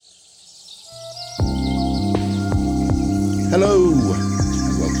Hello,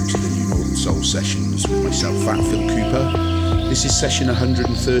 and welcome to the New Northern Soul Sessions with myself, Fat Phil Cooper. This is session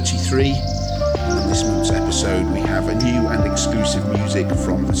 133, and in this month's episode we have a new and exclusive music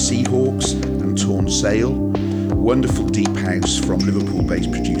from the Seahawks and Torn Sail, wonderful deep house from Liverpool-based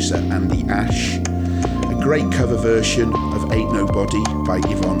producer Andy Ash, a great cover version of Ain't Nobody by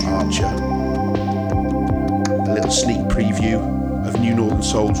Yvonne Archer, a little sneak preview of New Northern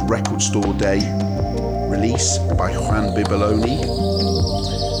Soul's Record Store Day release by Juan Biboloni.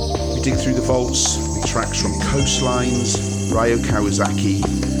 We dig through the vaults with tracks from Coastlines, Ryo Kawasaki,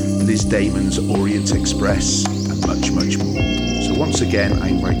 Liz Damon's Orient Express, and much, much more. So once again, I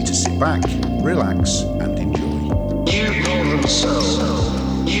invite you to sit back, relax, and enjoy. New Northern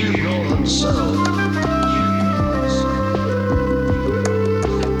Soul. New Northern Soul.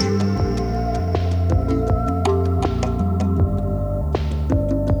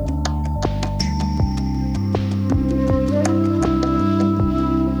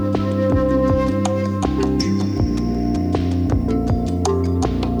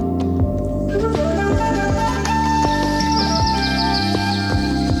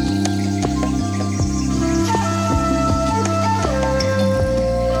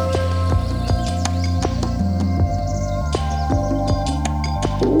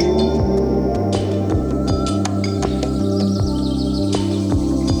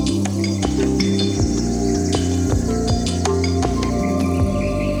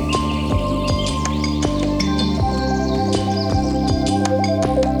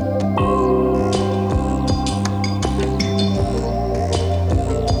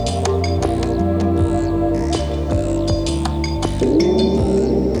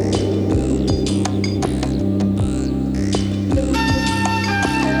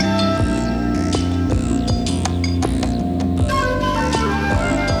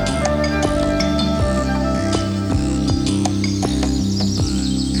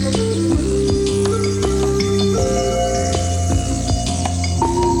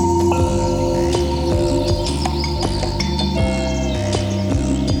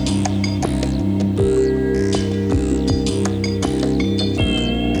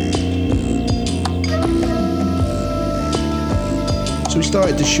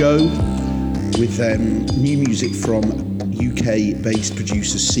 Started the show with new music from UK-based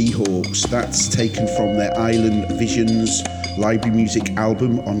producer Seahawks. That's taken from their Island Visions library music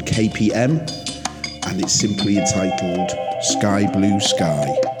album on KPM, and it's simply entitled Sky Blue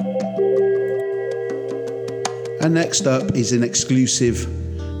Sky. And next up is an exclusive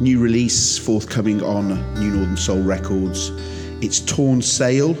new release forthcoming on New Northern Soul Records. It's Torn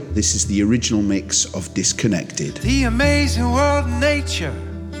Sail. This is the original mix of Disconnected. The amazing world of nature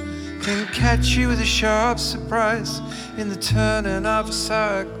can catch you with a sharp surprise in the turning of a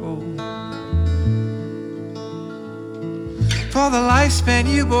cycle. For the lifespan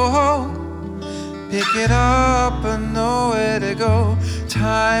you behold, pick it up and know where to go.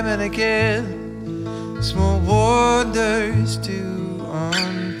 Time and again, small wonders to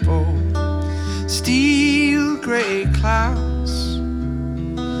unfold. Steel grey clouds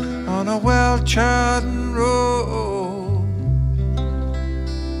on a well-trodden road.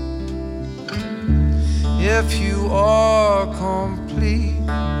 If you are complete,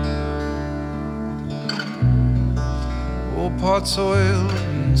 all parts oiled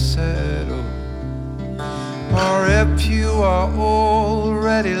and settled, or if you are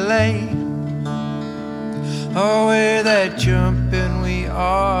already late, or where that jumping we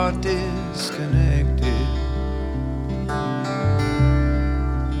are disconnected.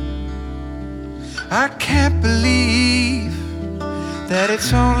 I can't believe that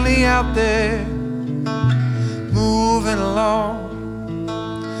it's only out there, moving along,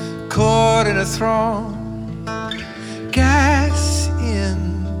 caught in a throng, gas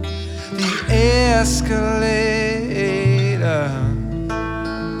in the escalator.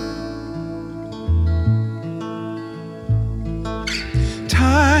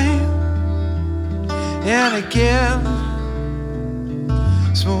 Time and again,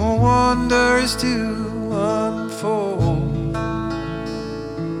 small wonders to unfold.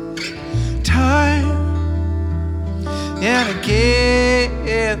 Time and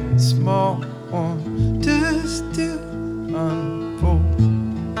again, small wonders to unfold.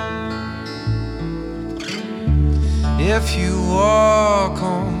 If you are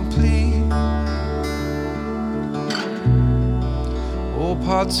complete, all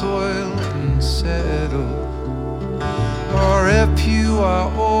parts oiled and settled, or if you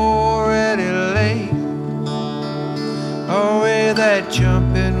are already late, or where that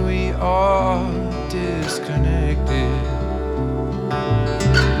jumping we are disconnected.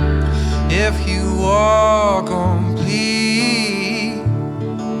 If you are complete,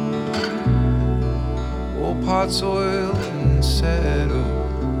 pots oiled and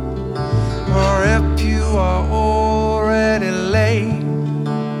settled, or if you are already late,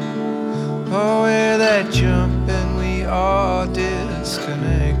 or where that jumping we are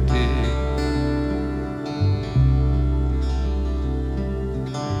disconnected.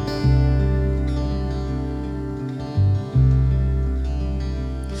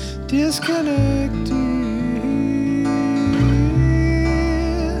 Disconnected,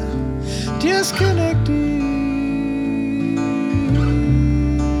 disconnected,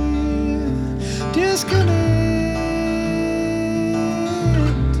 disconnected,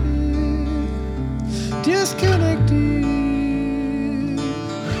 disconnected.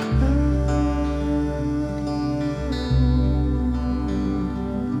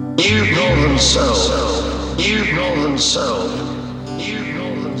 You Northern Soul, you Northern Soul, you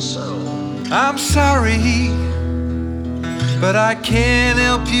Northern Soul. I'm sorry, but I can't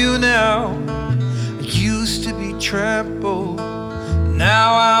help you now. I used to be trampled,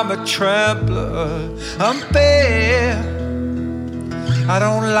 now I'm a trampler. Unfair, I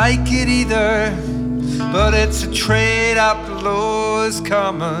don't like it either, but it's a trade-off. The lowest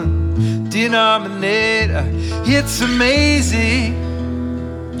common denominator. It's amazing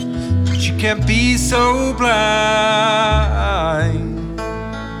that you can be so blind.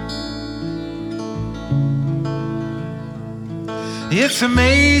 It's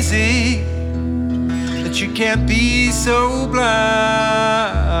amazing that you can't be so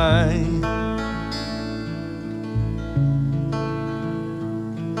blind.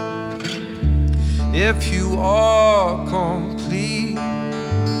 If you are complete,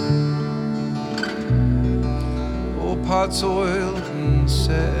 all pots oiled and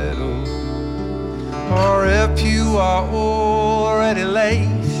settled, or if you are already late,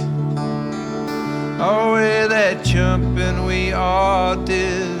 or with that jumping we are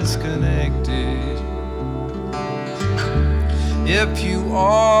disconnected. If you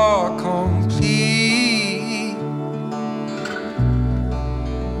are complete,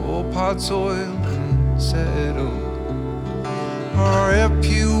 all pots oiled and settled, or if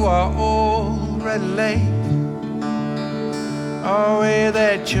you are already late, or with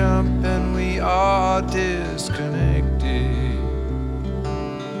that jumping we are disconnected.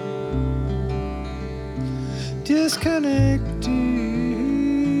 Disconnected,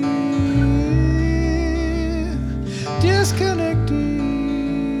 disconnected.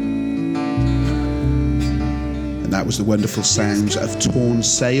 And that was the wonderful sounds of Torn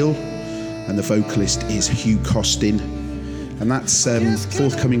Sail, and the vocalist is Hugh Costin, and that's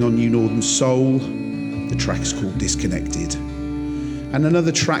forthcoming on New Northern Soul. The track's called Disconnected. And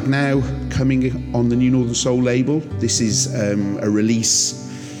another track now coming on the New Northern Soul label. This is a release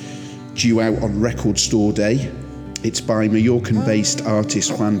due out on Record Store Day. It's by Mallorcan-based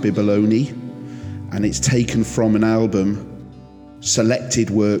artist Juan Biboloni, and it's taken from an album, Selected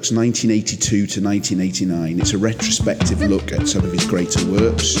Works 1982 to 1989. It's a retrospective look at some of his greater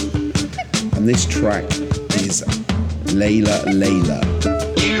works, and this track is Layla Layla.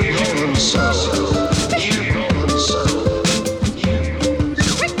 You Northern Soul, you Northern Soul.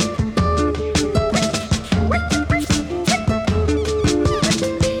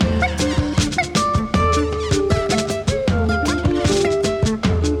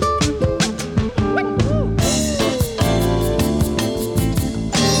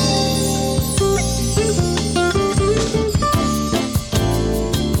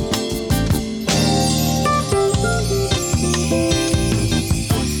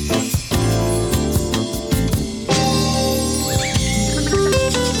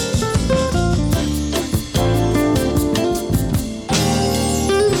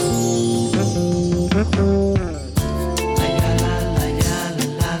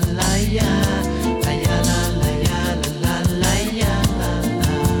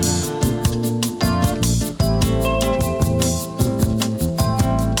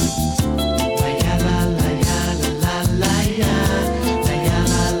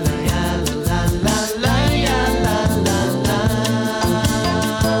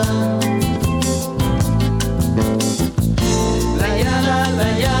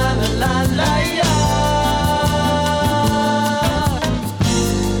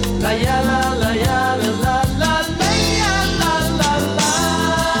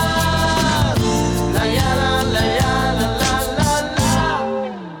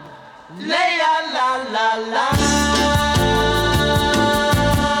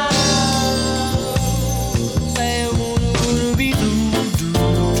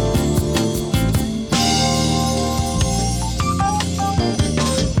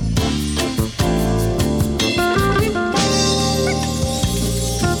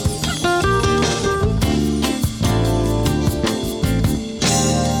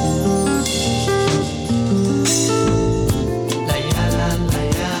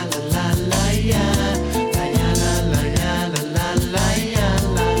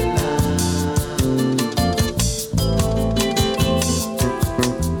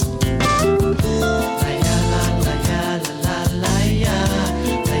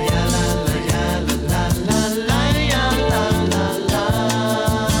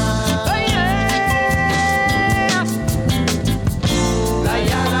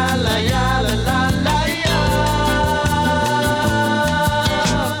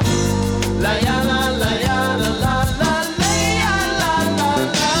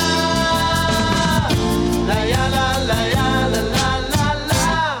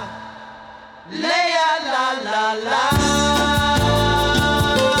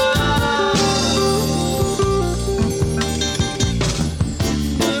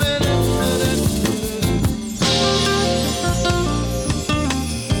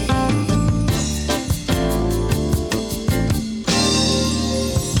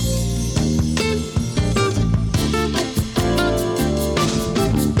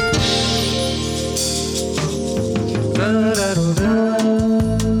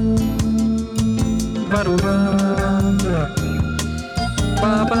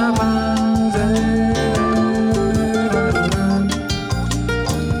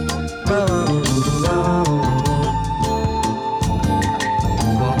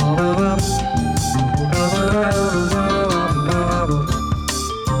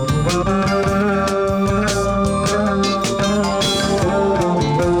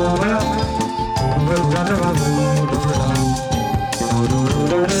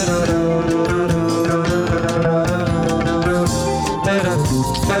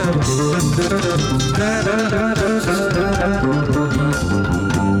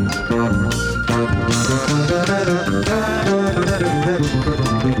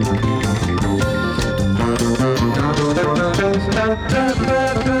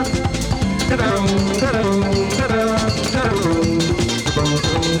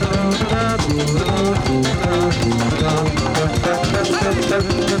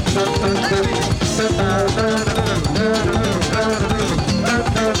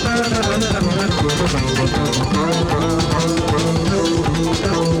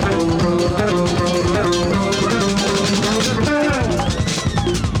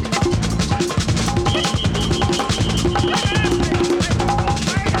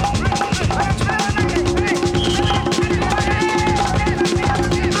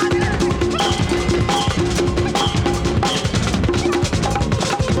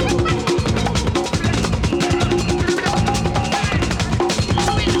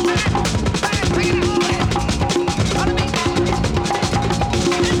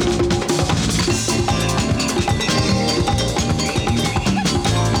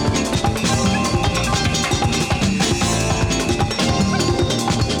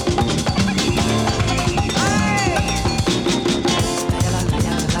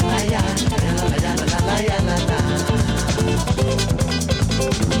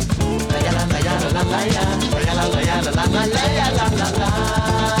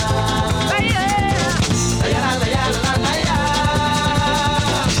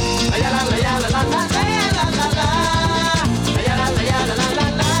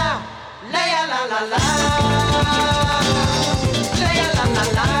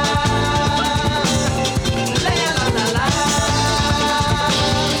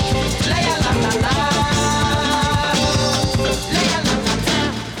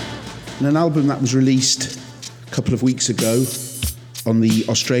 And an album that was released a couple of weeks ago on the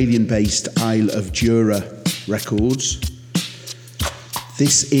Australian-based Isle of Jura Records.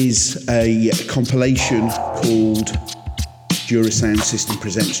 This is a compilation called Jura Sound System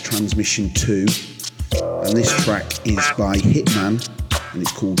Presents Transmission 2, and this track is by Hitman, and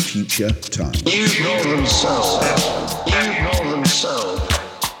it's called Future Time. You know them so. You know them so.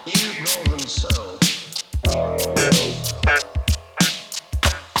 You know them so.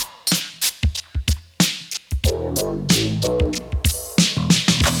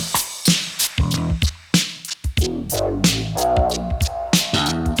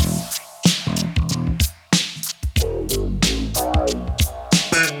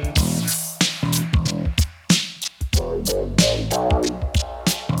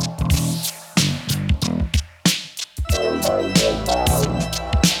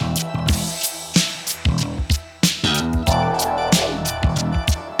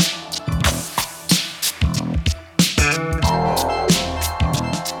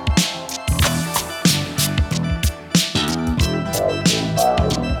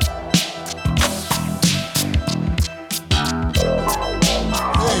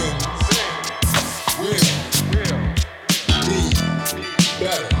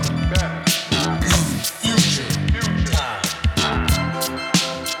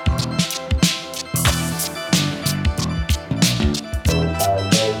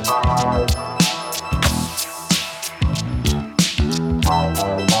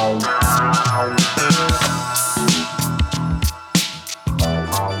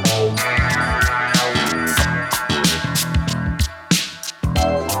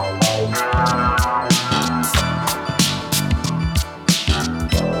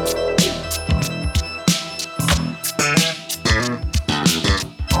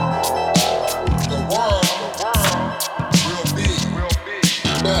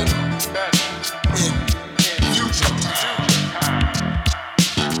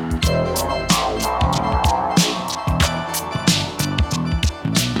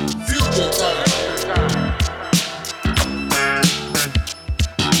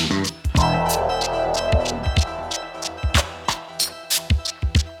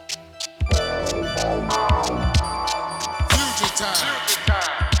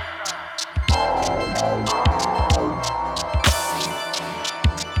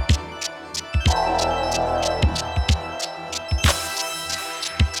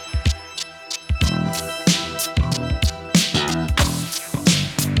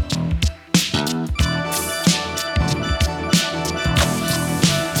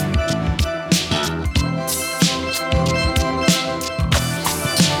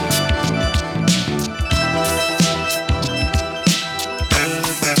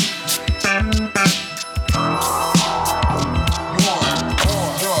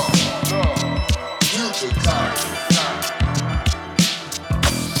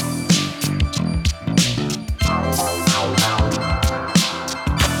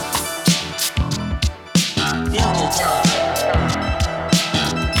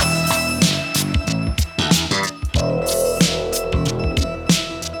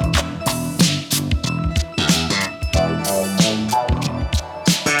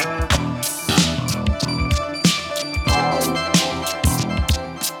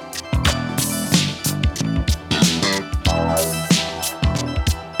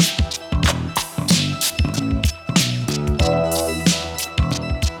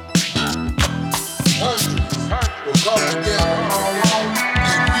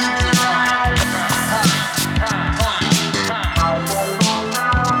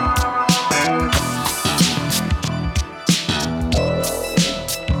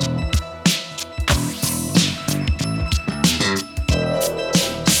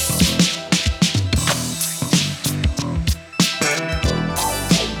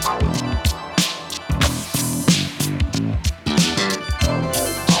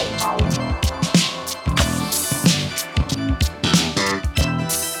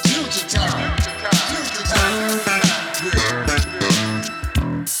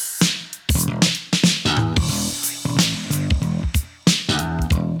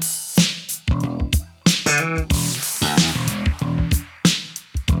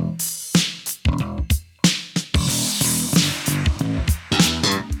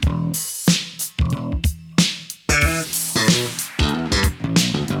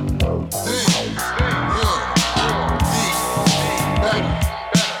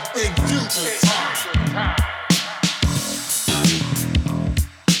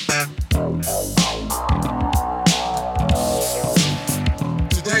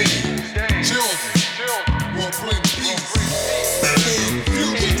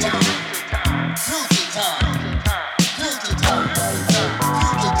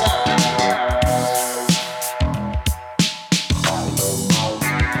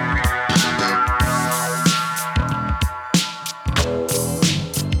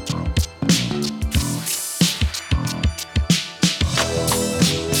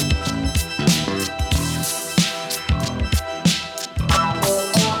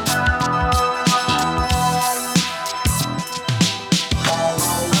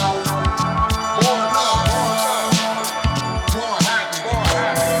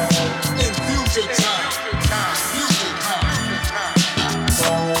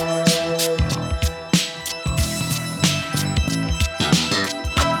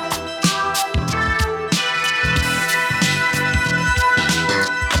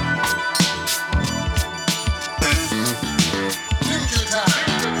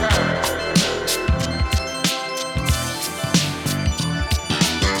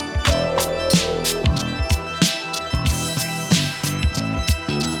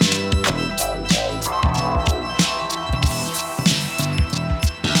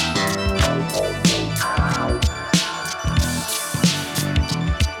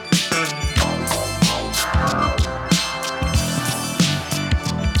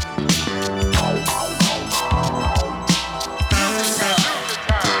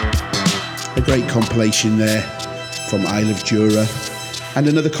 Great compilation there from Isle of Jura. And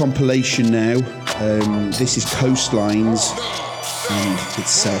another compilation now. This is Coastlines, and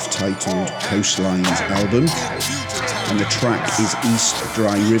it's self-titled Coastlines album. And the track is East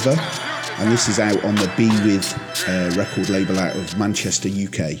Dry River. And this is out on the Be With record label out of Manchester,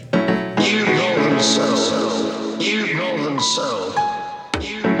 UK. You Northern Soul. You Northern Soul.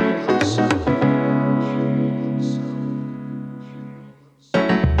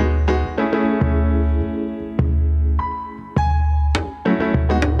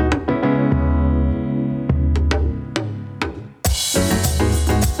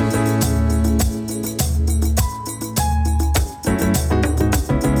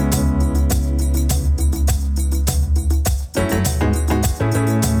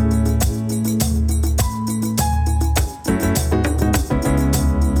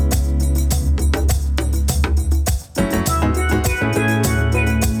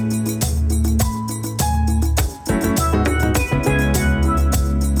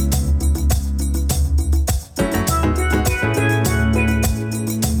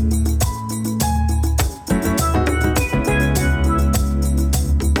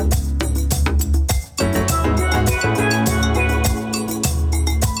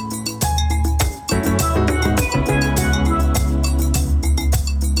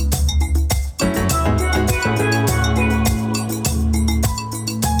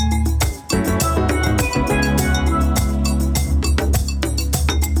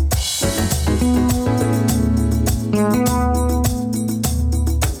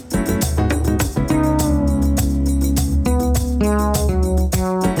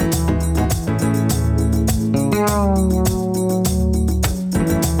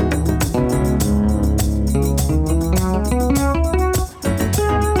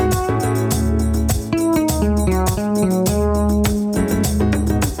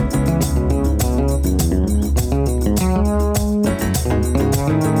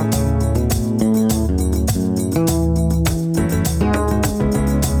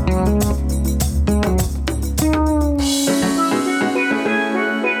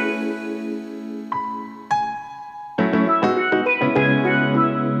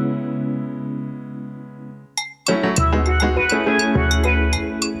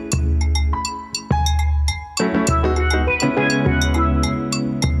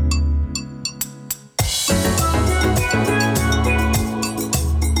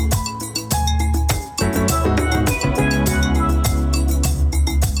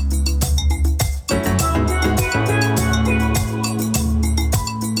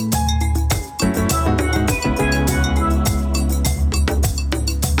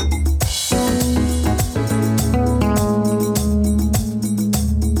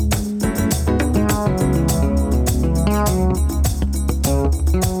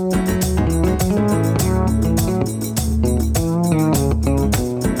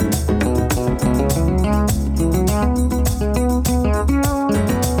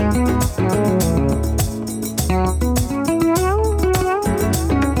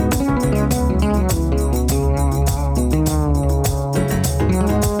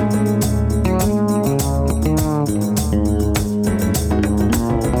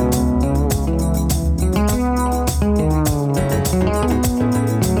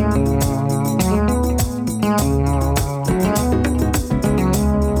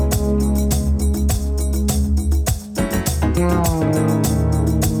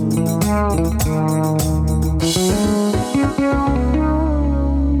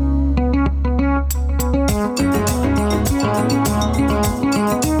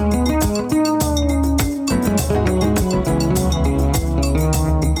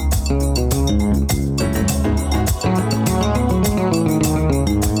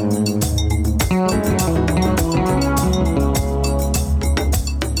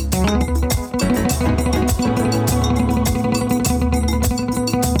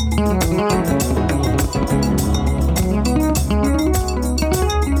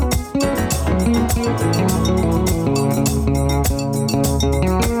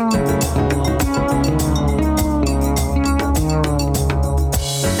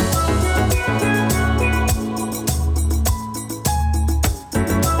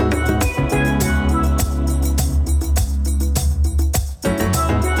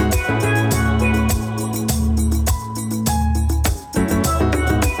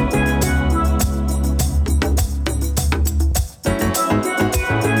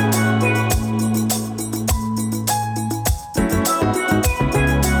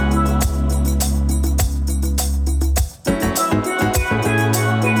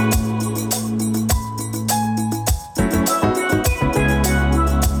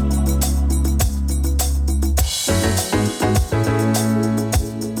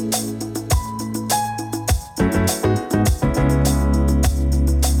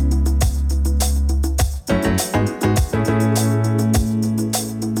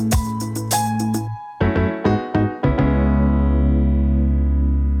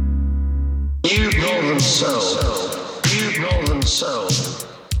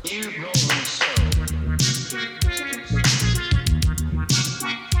 New Northern Soul.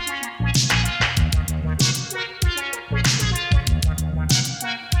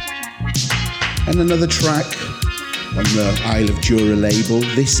 And another track on the Isle of Jura label.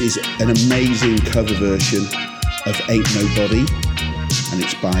 This is an amazing cover version of Ain't Nobody, and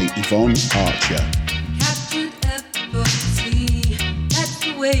it's by Yvonne Archer. Captured effortlessly, that's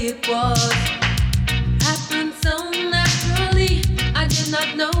the way it was. Happened so naturally, I did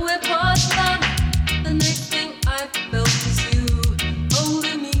not know it was love. The next thing I felt was you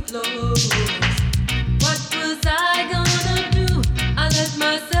holding me close. What was I gonna do? I let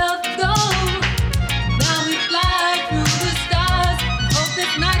myself go. Now we fly through the stars, hope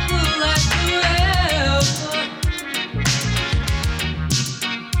this night will last forever.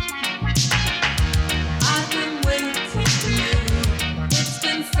 I've been waiting for you. It's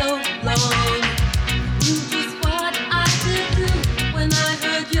been so long.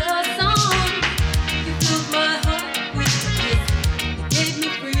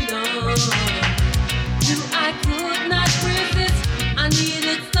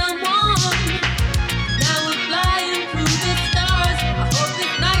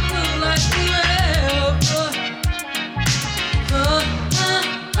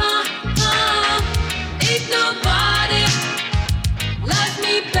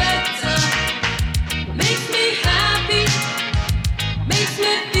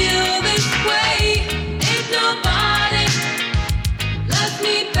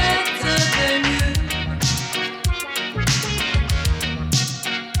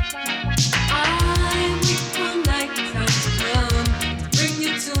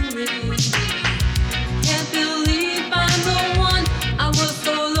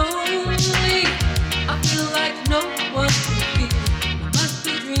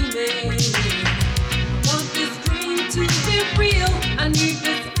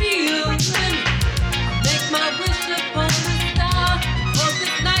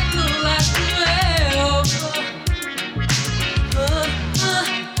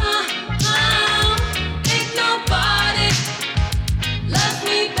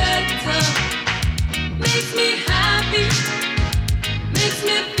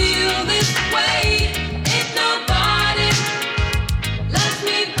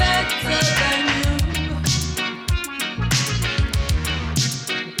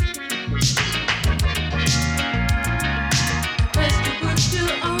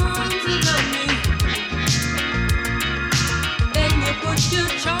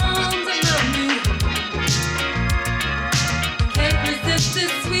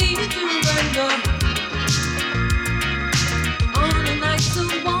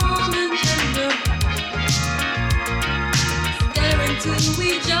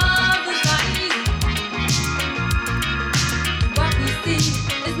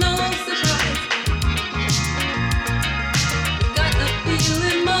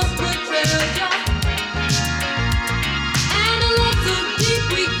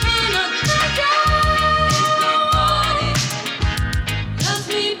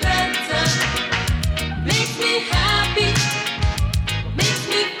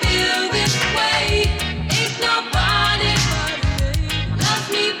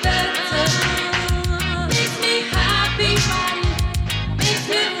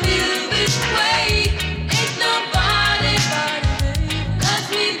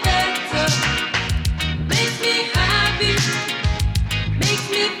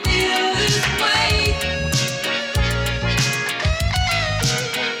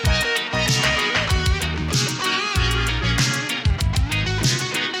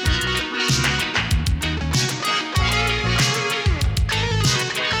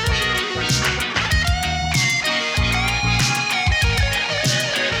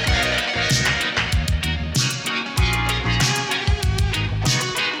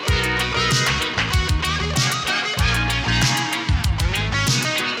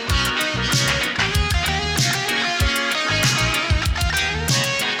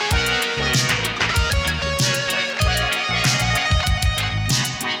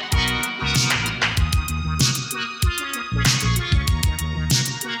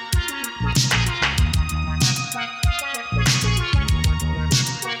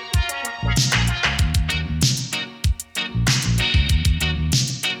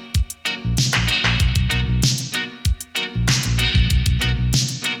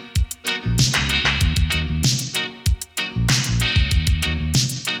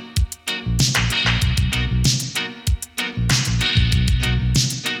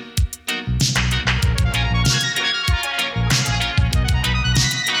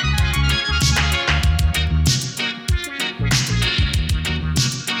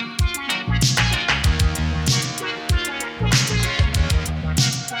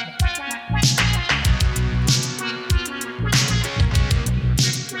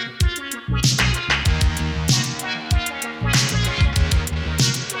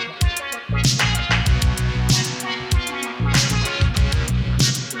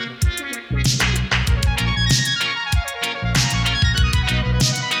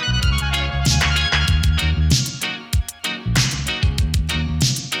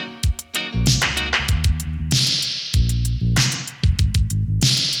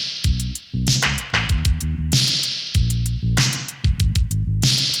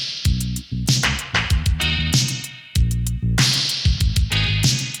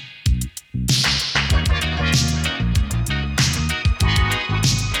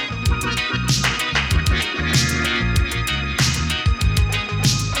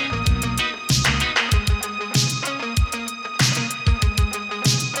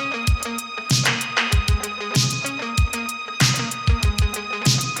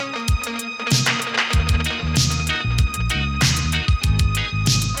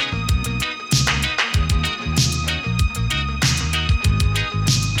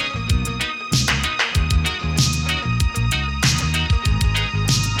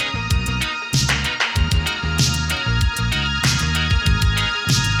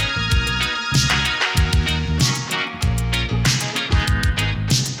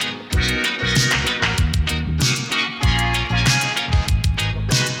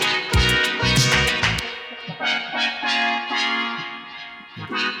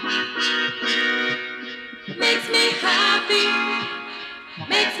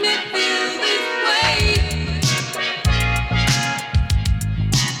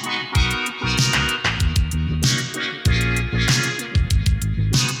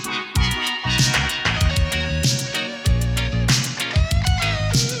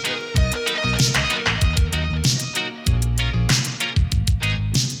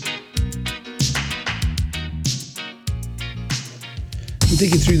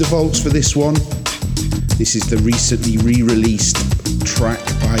 digging through the vaults for this one. This is the recently re-released track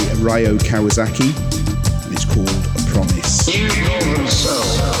by Ryo Kawasaki, and it's called A Promise. You Northern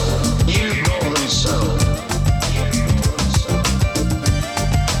Soul. You Northern Soul.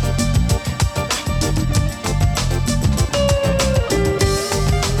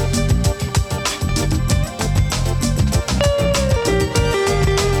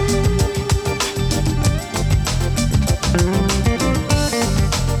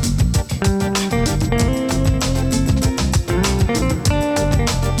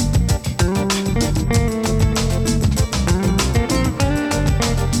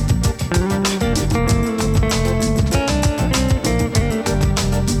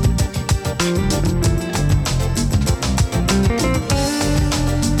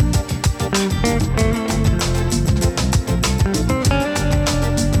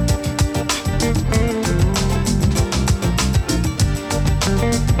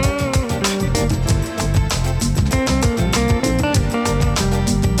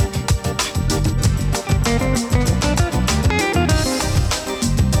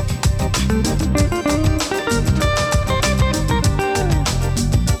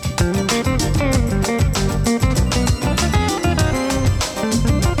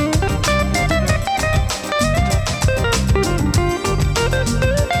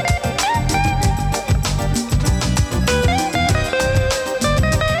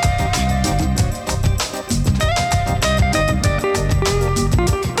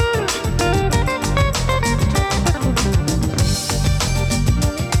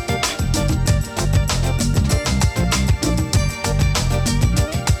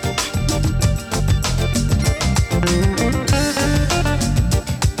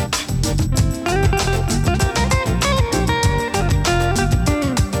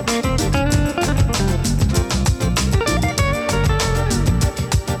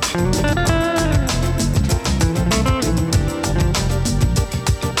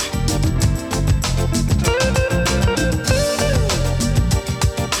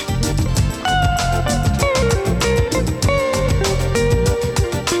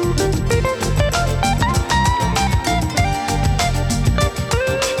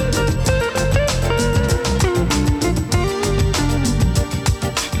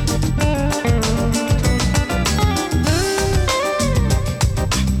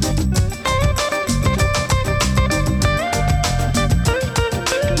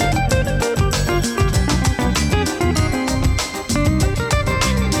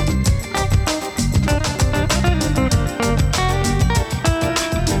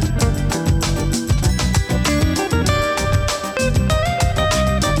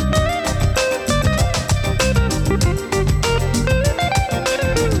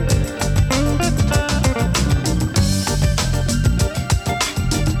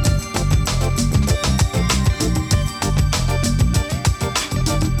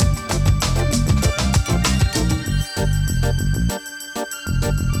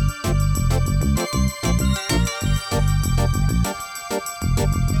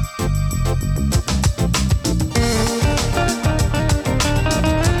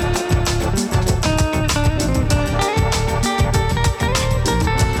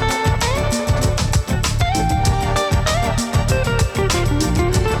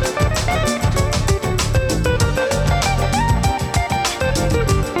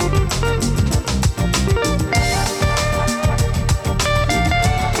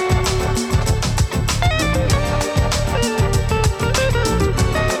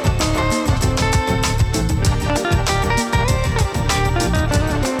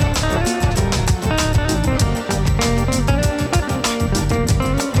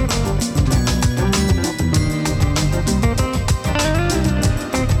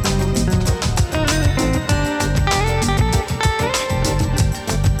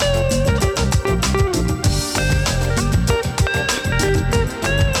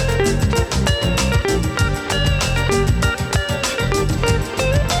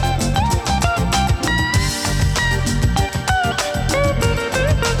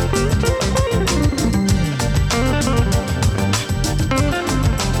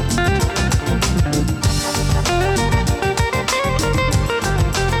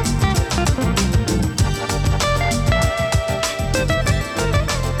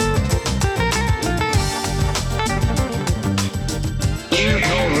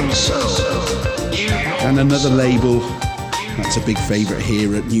 And another label that's a big favourite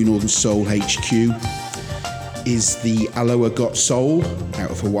here at New Northern Soul HQ is the Aloha Got Soul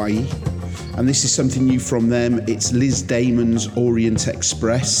out of Hawaii. And this is something new from them. It's Liz Damon's Orient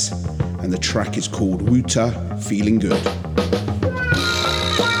Express, and the track is called Wuta Feeling Good.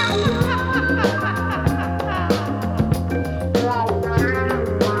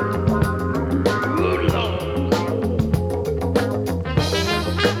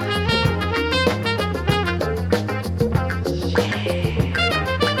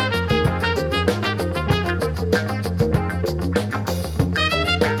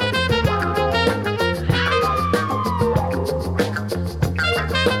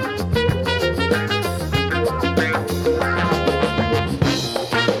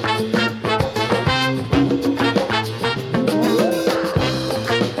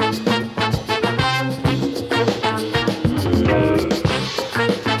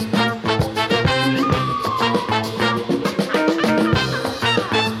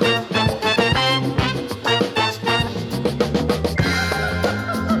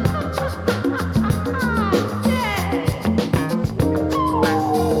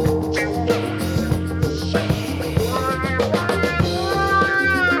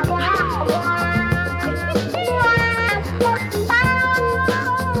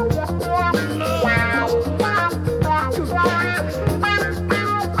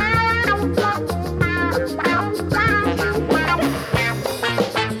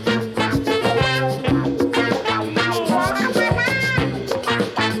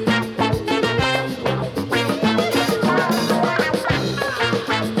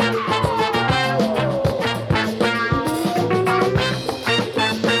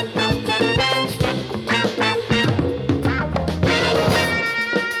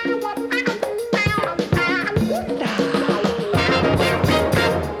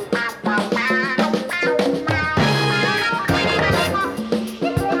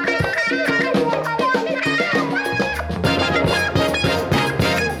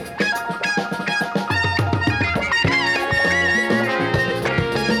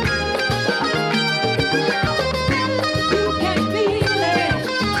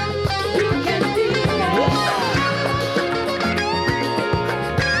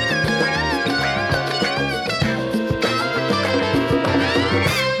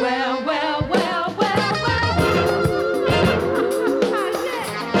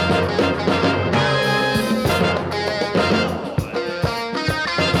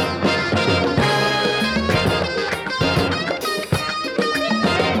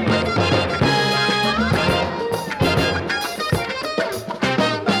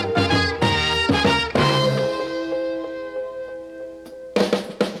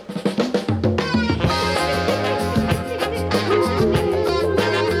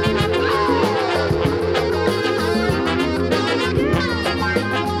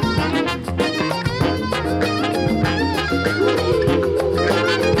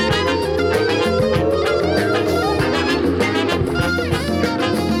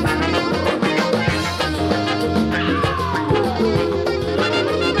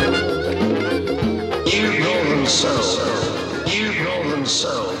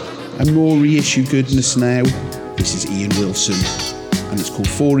 And more reissue goodness now. This is Ian Wilson, and it's called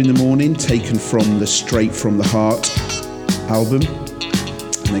 4 in the Morning, taken from the Straight from the Heart album.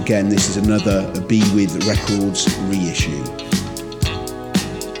 And again, this is another Be With Records reissue.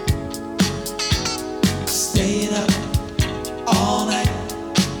 Staying up all night,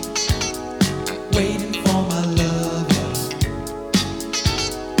 waiting for my lover.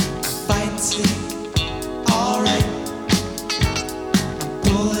 Fight sleep, alright. I'm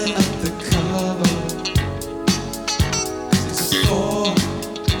pulling up the cover. 'Cause it's 4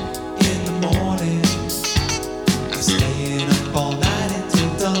 in the morning. I'm staying up all night until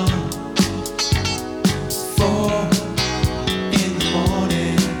dawn. 4 in the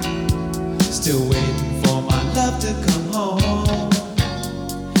morning, still waiting for my love to come home.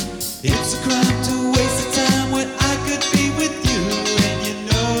 It's a crime to waste the time when I could be with you, and you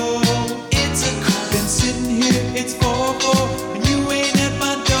know it's a crime. Been sitting here, it's 4-4, and you ain't at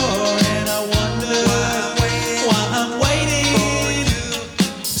my door, and I wonder why I'm waiting for you.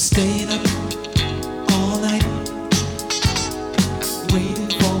 Staying up all night,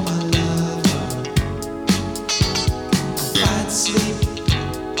 waiting for my lover. I'd sleep,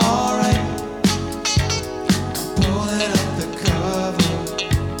 alright. Pulling up the cover.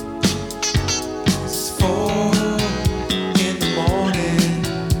 It's 4 in the morning.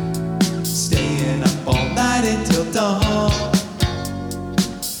 Staying up all night until dawn.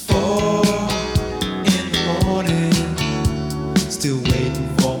 4 in the morning. Still waiting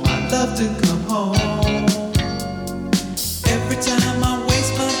for my love to come home. Every time I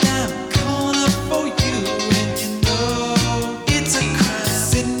waste my time calling up for you, and you know it's a crime.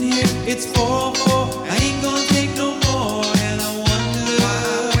 Sitting here, it's 4-4. I ain't gonna take no more, and I wonder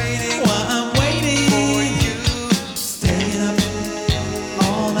why I'm waiting for you. Staying up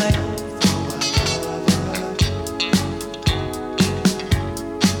all night for my lover.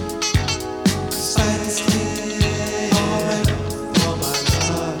 Silent sleep, alright for my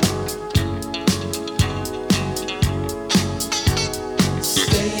love.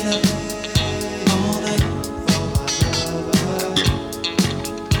 Staying up all night for my lover.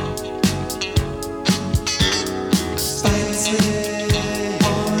 Silent sleep,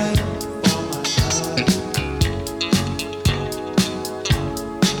 alright for my love.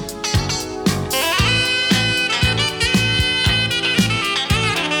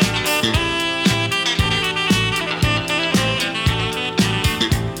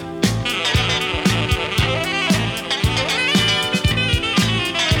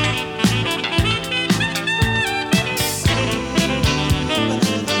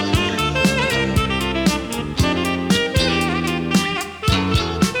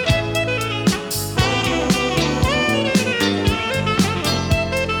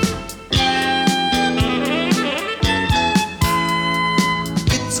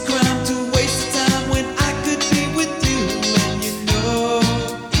 It's a crime to waste the time when I could be with you, and you know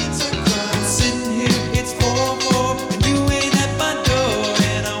it's a crime. Sitting here, it's 4-4, and you ain't at my door,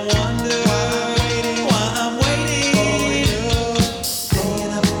 and I wonder why I'm waiting for you.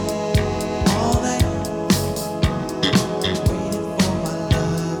 Staying up all night, waiting for my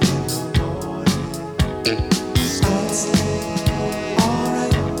love in the morning. Silent sleep,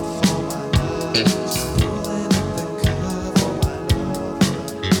 alright for my love. Just pulling up the cover, my love.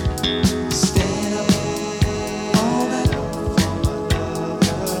 Staying up all night for my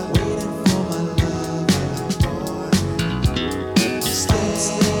lover, waiting for my love in the morning. Staying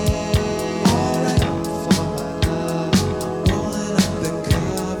sleep, alright for my love, rolling up the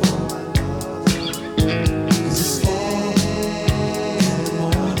cover, my love. 'Cause it's 4 in the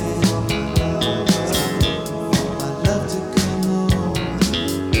morning, for my love to come home.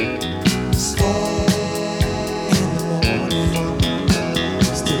 Stay in the morning,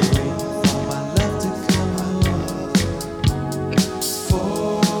 still waiting for my love to come home.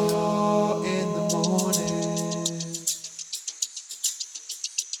 4 in the morning.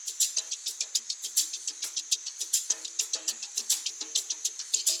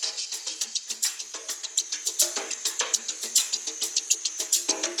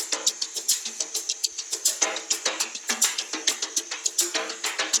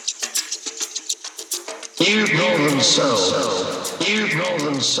 You've Northern Soul. You've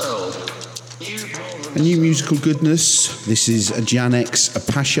Northern Soul. You've Northern A new musical goodness. This is a Janex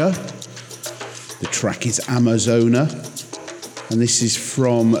Apasha. The track is Amazona, and this is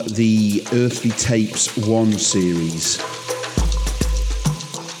from the Earthly Tapes 1 series.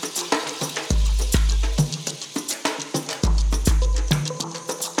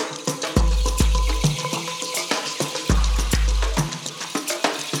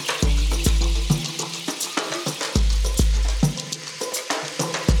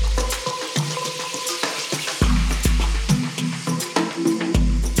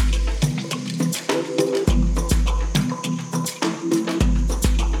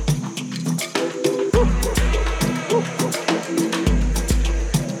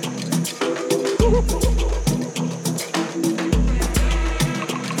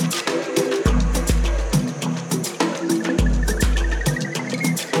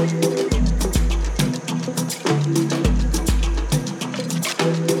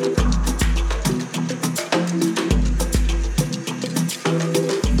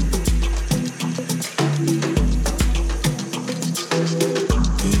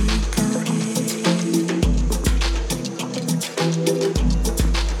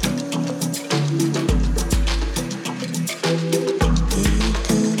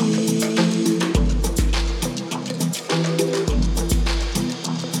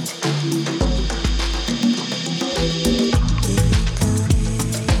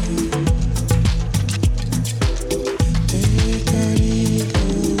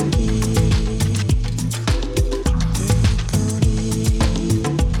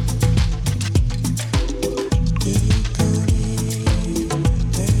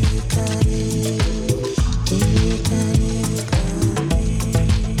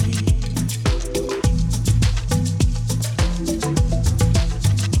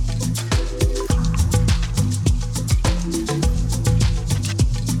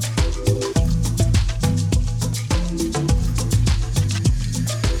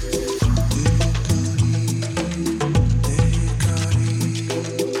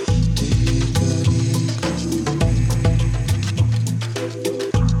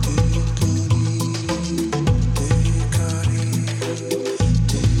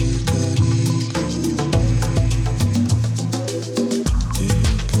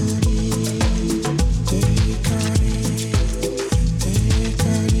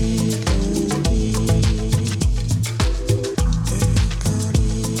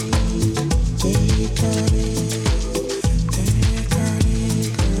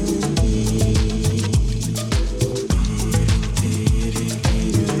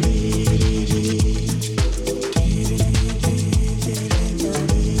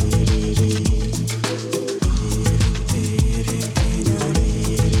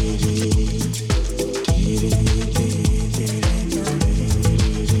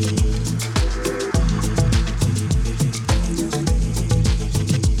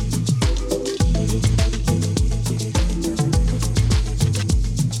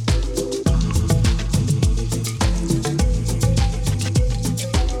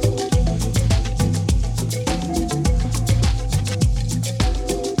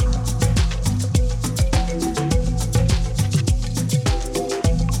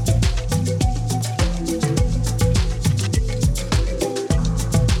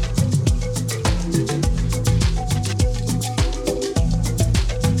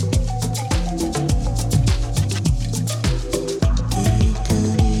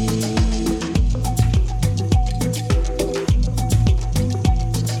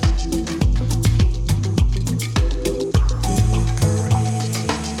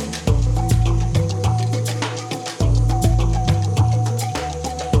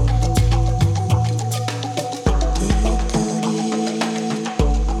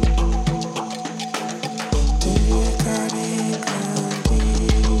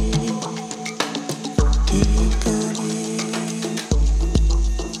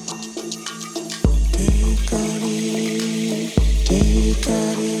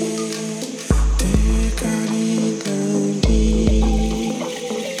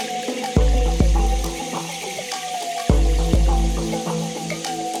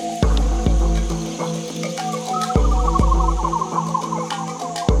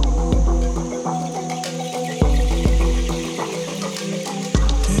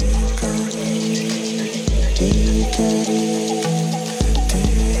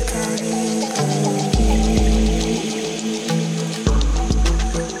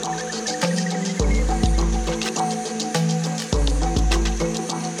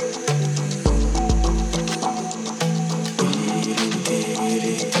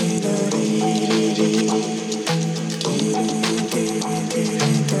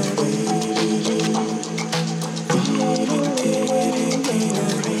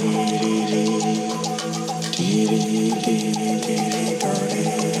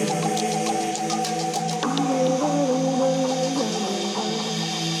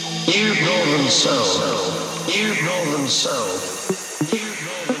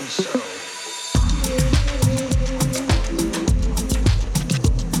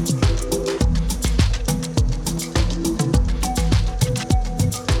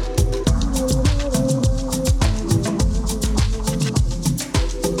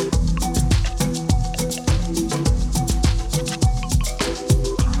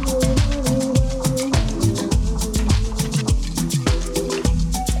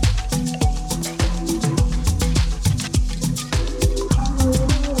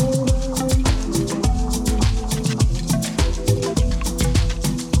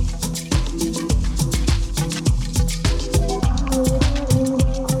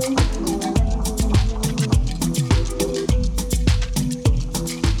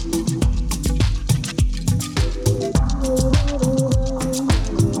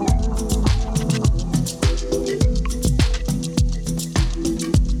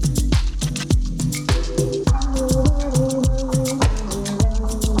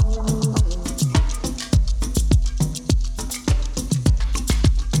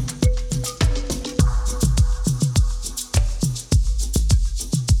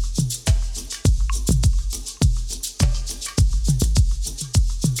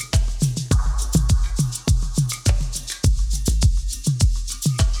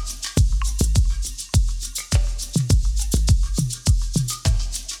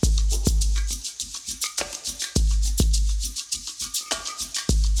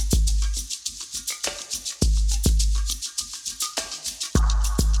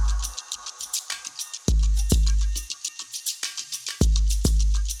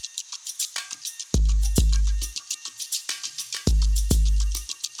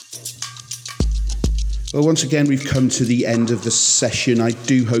 Well, once again, we've come to the end of the session. I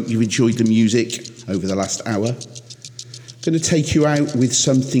do hope you've enjoyed the music over the last hour. I'm going to take you out with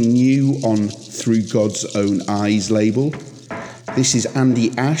something new on Through God's Own Eyes label. This is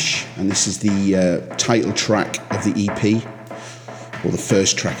Andy Ash, and this is the title track of the EP, or the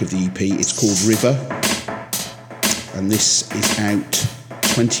first track of the EP. It's called River, and this is out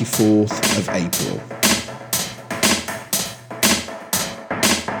 24th of April.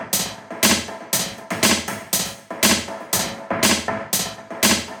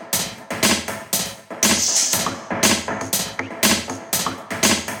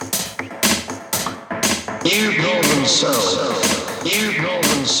 New Northern Sound. New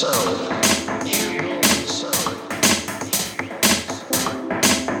Northern Sound. New Northern Sound.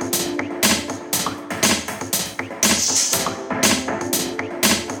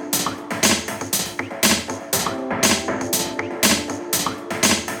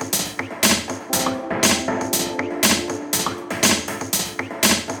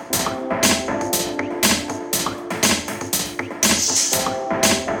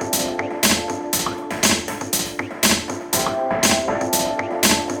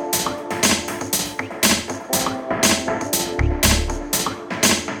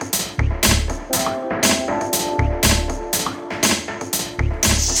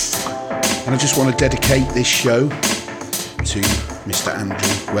 And I just want to dedicate this show to Mr. Andrew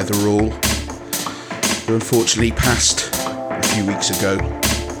Weatherall, who unfortunately passed a few weeks ago.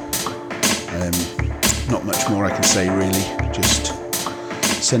 Not much more I can say really, just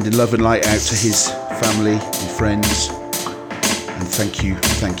sending love and light out to his family and friends, and thank you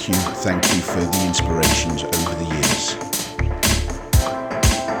for the inspirations over the years.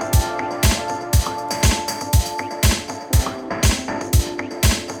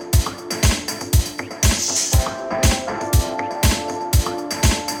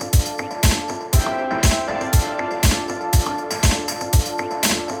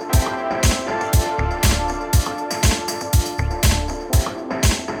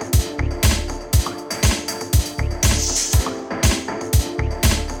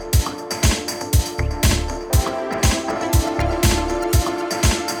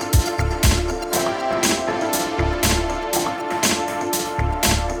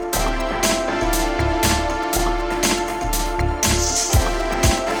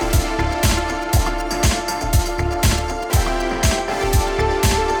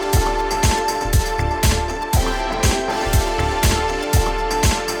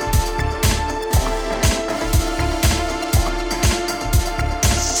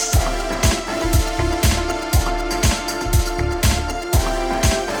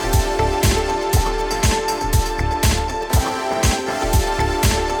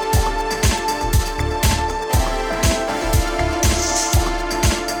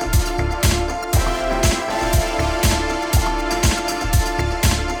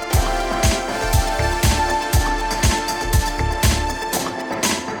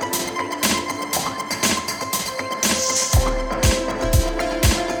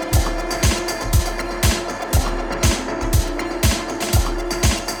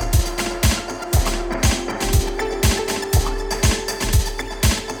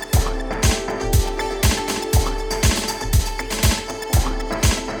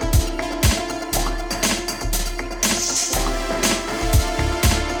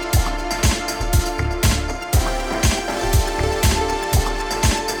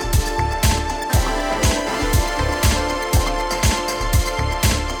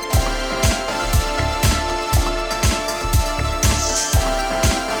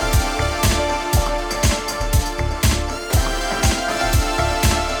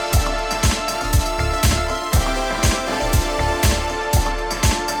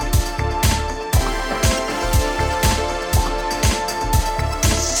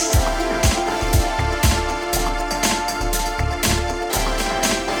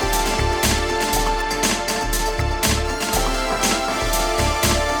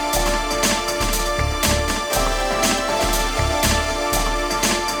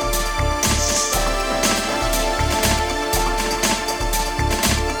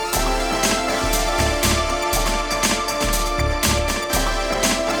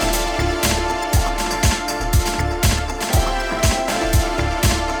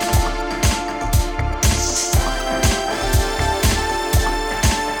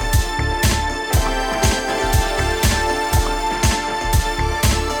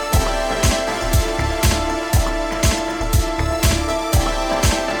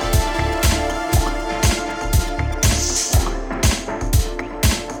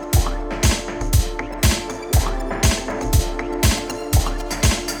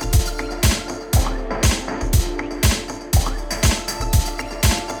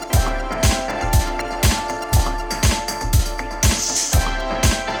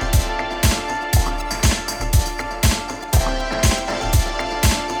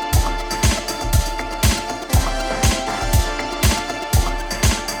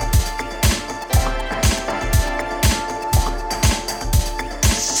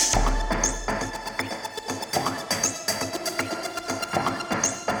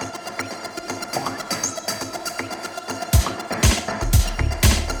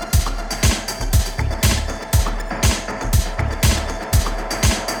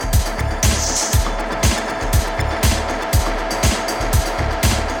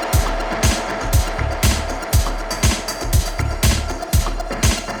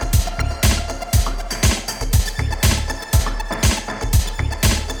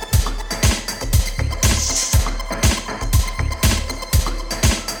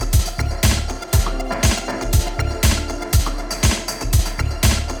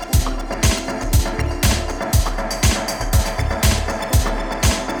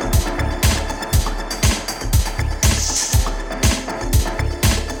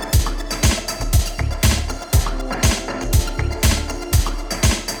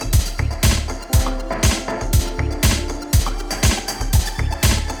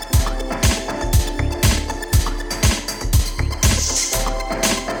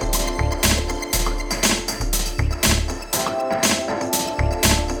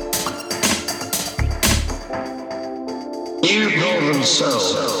 Northern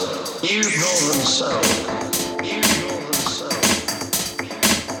Soul. New Northern Soul.